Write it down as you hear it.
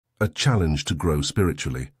a challenge to grow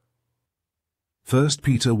spiritually. 1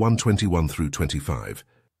 Peter 1:21 through 25.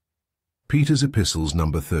 Peter's Epistles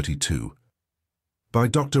number 32. By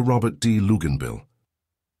Dr. Robert D. Luganbill.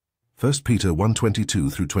 1 Peter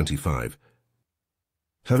 1:22 through 25.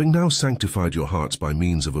 Having now sanctified your hearts by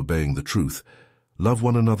means of obeying the truth, love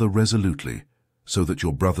one another resolutely, so that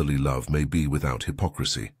your brotherly love may be without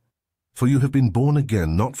hypocrisy. For you have been born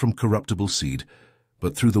again not from corruptible seed,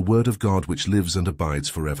 but through the word of God which lives and abides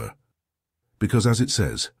forever. Because as it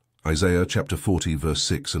says, Isaiah chapter 40 verse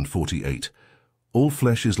 6 and 48, all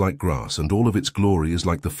flesh is like grass, and all of its glory is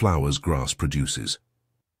like the flowers grass produces.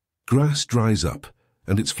 Grass dries up,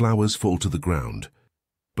 and its flowers fall to the ground,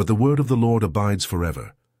 but the word of the Lord abides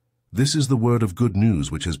forever. This is the word of good news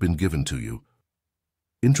which has been given to you.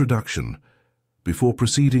 Introduction. Before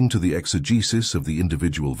proceeding to the exegesis of the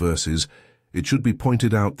individual verses, it should be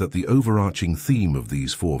pointed out that the overarching theme of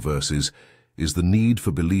these 4 verses is the need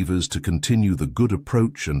for believers to continue the good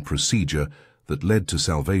approach and procedure that led to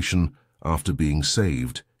salvation after being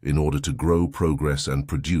saved in order to grow, progress, and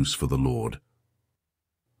produce for the Lord.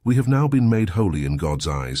 We have now been made holy in God's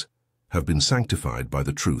eyes, have been sanctified by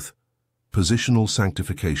the truth, positional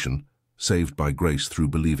sanctification, saved by grace through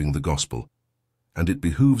believing the gospel, and it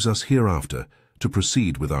behooves us hereafter to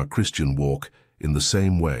proceed with our Christian walk in the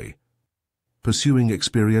same way, pursuing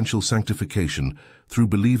experiential sanctification through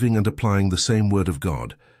believing and applying the same word of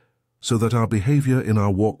God, so that our behavior in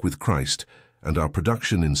our walk with Christ and our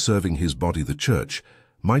production in serving his body, the church,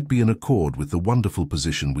 might be in accord with the wonderful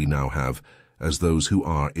position we now have as those who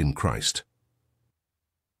are in Christ.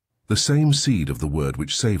 The same seed of the word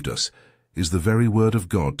which saved us is the very word of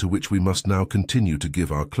God to which we must now continue to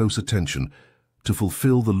give our close attention to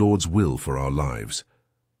fulfill the Lord's will for our lives.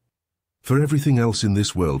 For everything else in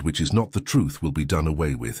this world which is not the truth will be done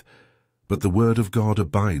away with, but the word of God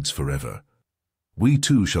abides forever. We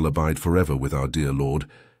too shall abide forever with our dear Lord,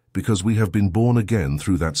 because we have been born again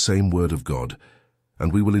through that same word of God,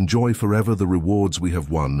 and we will enjoy forever the rewards we have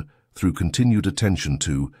won through continued attention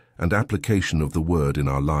to and application of the word in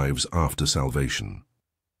our lives after salvation.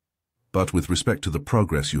 But with respect to the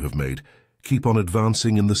progress you have made, keep on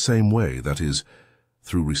advancing in the same way, that is,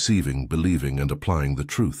 through receiving, believing, and applying the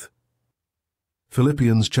truth.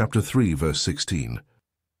 Philippians chapter 3 verse 16.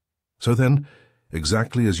 So then,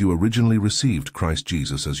 exactly as you originally received Christ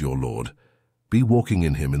Jesus as your Lord, be walking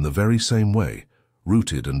in him in the very same way,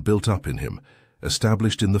 rooted and built up in him,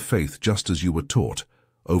 established in the faith just as you were taught,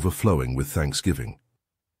 overflowing with thanksgiving.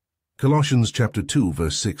 Colossians chapter 2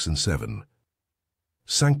 verse 6 and 7.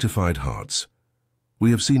 Sanctified hearts. We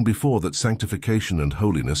have seen before that sanctification and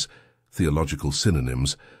holiness, theological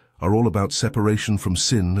synonyms, are all about separation from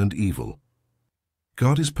sin and evil.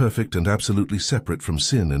 God is perfect and absolutely separate from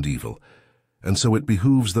sin and evil, and so it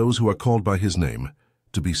behooves those who are called by his name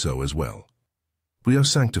to be so as well. We are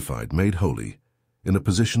sanctified, made holy, in a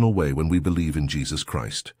positional way when we believe in Jesus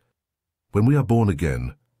Christ. When we are born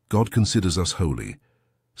again, God considers us holy,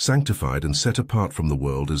 sanctified and set apart from the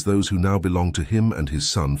world as those who now belong to him and his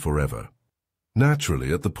Son forever.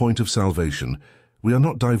 Naturally, at the point of salvation, we are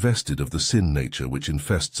not divested of the sin nature which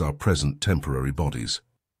infests our present temporary bodies.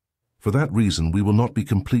 For that reason, we will not be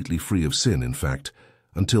completely free of sin, in fact,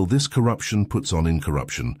 until this corruption puts on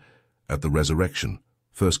incorruption at the resurrection,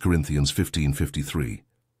 1 Corinthians 15:53.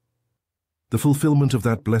 The fulfillment of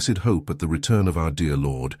that blessed hope at the return of our dear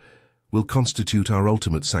Lord will constitute our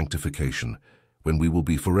ultimate sanctification, when we will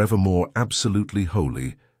be forevermore absolutely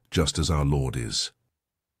holy, just as our Lord is.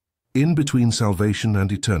 In between salvation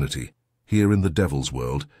and eternity, here in the devil's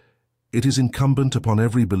world, it is incumbent upon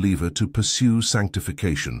every believer to pursue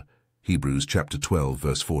sanctification, Hebrews chapter 12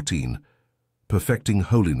 verse 14, perfecting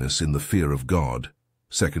holiness in the fear of God,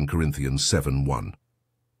 2 Corinthians 7:1.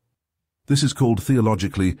 This is called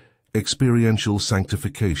theologically experiential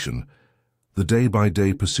sanctification, the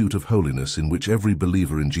day-by-day pursuit of holiness in which every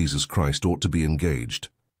believer in Jesus Christ ought to be engaged.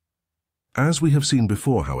 As we have seen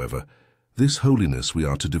before, however, this holiness we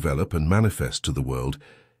are to develop and manifest to the world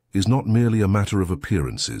is not merely a matter of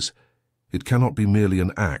appearances. It cannot be merely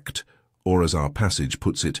an act, or as our passage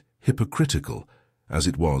puts it, hypocritical, as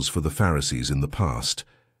it was for the Pharisees in the past,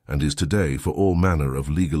 and is today for all manner of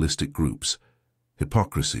legalistic groups.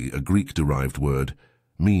 Hypocrisy, a Greek-derived word,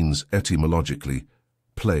 means etymologically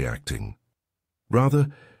play-acting. Rather,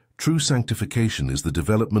 true sanctification is the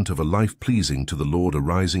development of a life pleasing to the Lord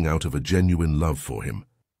arising out of a genuine love for him.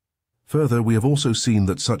 Further, we have also seen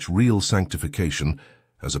that such real sanctification,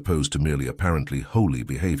 as opposed to merely apparently holy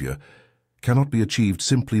behavior, cannot be achieved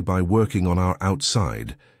simply by working on our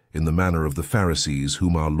outside, in the manner of the Pharisees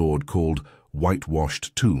whom our Lord called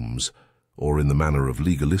whitewashed tombs, or in the manner of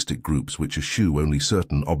legalistic groups which eschew only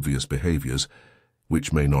certain obvious behaviors,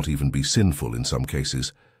 which may not even be sinful in some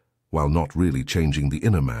cases, while not really changing the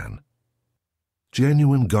inner man.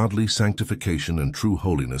 Genuine godly sanctification and true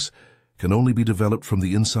holiness can only be developed from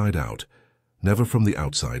the inside out, never from the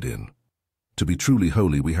outside in. To be truly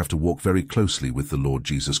holy, we have to walk very closely with the Lord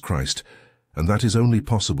Jesus Christ, and that is only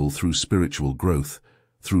possible through spiritual growth,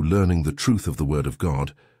 through learning the truth of the Word of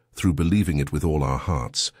God, through believing it with all our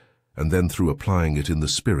hearts, and then through applying it in the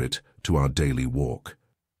Spirit to our daily walk.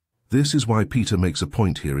 This is why Peter makes a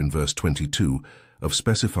point here in verse 22 of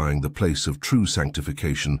specifying the place of true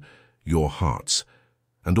sanctification, your hearts,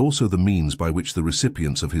 and also the means by which the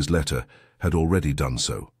recipients of his letter had already done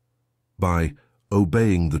so. By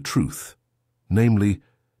obeying the truth, namely,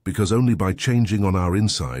 because only by changing on our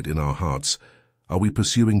inside in our hearts are we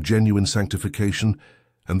pursuing genuine sanctification,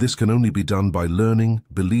 and this can only be done by learning,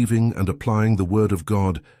 believing, and applying the Word of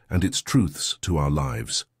God and its truths to our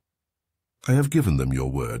lives. I have given them your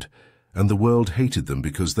word, and the world hated them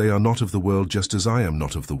because they are not of the world just as I am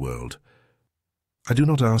not of the world. I do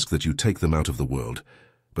not ask that you take them out of the world,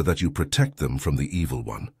 but that you protect them from the evil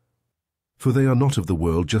one. For they are not of the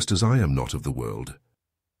world just as I am not of the world.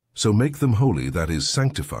 So make them holy, that is,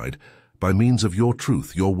 sanctified, by means of your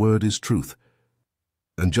truth. Your word is truth.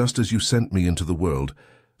 And just as you sent me into the world,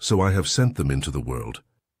 so I have sent them into the world.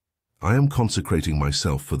 I am consecrating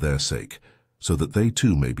myself for their sake, so that they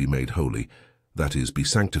too may be made holy, that is, be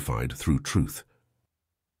sanctified through truth.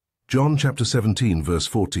 John chapter 17, verse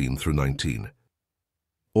 14 through 19.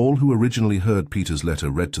 All who originally heard Peter's letter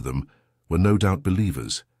read to them were no doubt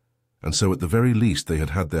believers, and so at the very least they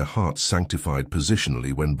had had their hearts sanctified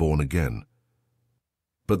positionally when born again.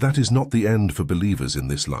 But that is not the end for believers in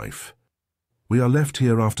this life. We are left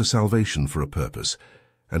here after salvation for a purpose,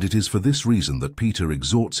 and it is for this reason that Peter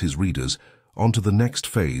exhorts his readers onto the next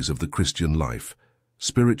phase of the Christian life,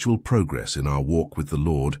 spiritual progress in our walk with the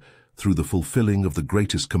Lord through the fulfilling of the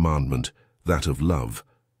greatest commandment, that of love.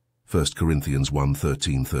 1 Corinthians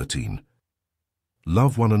 1:13.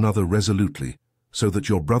 Love one another resolutely, so that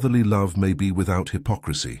your brotherly love may be without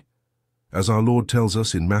hypocrisy. As our Lord tells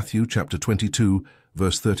us in Matthew chapter 22,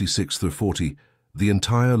 verse 36 through 40, the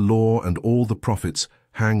entire law and all the prophets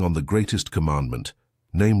hang on the greatest commandment,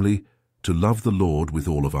 namely, to love the Lord with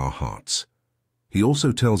all of our hearts. He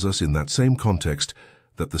also tells us in that same context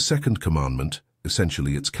that the second commandment,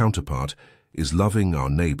 essentially its counterpart, is loving our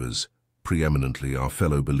neighbors, preeminently our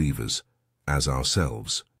fellow believers, as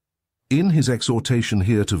ourselves. In his exhortation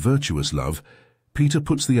here to virtuous love, Peter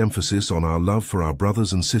puts the emphasis on our love for our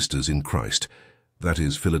brothers and sisters in Christ, that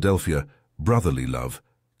is, Philadelphia, brotherly love,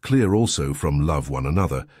 clear also from love one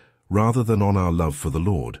another, rather than on our love for the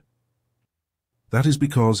Lord. That is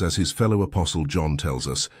because, as his fellow apostle John tells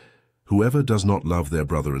us, whoever does not love their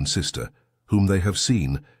brother and sister, whom they have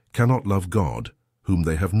seen, cannot love God, whom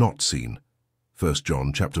they have not seen. 1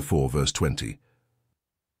 John chapter 4, verse 20.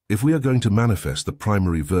 If we are going to manifest the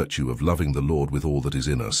primary virtue of loving the Lord with all that is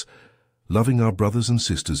in us, loving our brothers and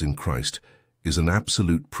sisters in Christ is an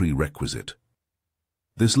absolute prerequisite.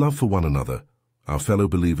 This love for one another, our fellow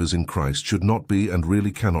believers in Christ, should not be and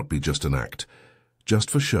really cannot be just an act, just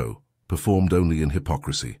for show, performed only in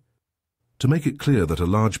hypocrisy. To make it clear that a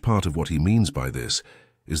large part of what he means by this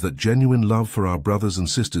is that genuine love for our brothers and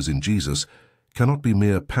sisters in Jesus cannot be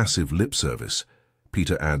mere passive lip service,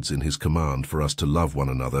 Peter adds in his command for us to love one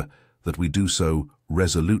another that we do so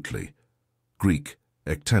resolutely, Greek,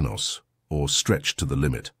 ektenos, or stretched to the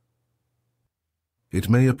limit. It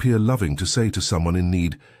may appear loving to say to someone in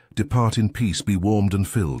need, "Depart in peace, be warmed and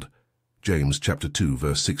filled," James chapter 2,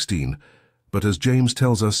 verse 16, but as James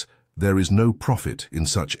tells us, there is no profit in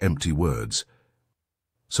such empty words.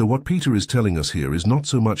 So what Peter is telling us here is not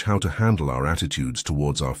so much how to handle our attitudes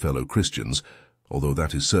towards our fellow Christians, although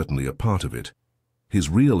that is certainly a part of it. His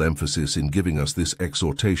real emphasis in giving us this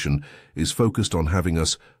exhortation is focused on having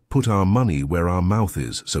us put our money where our mouth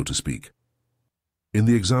is, so to speak. In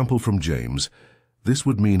the example from James, this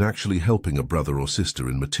would mean actually helping a brother or sister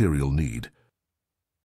in material need.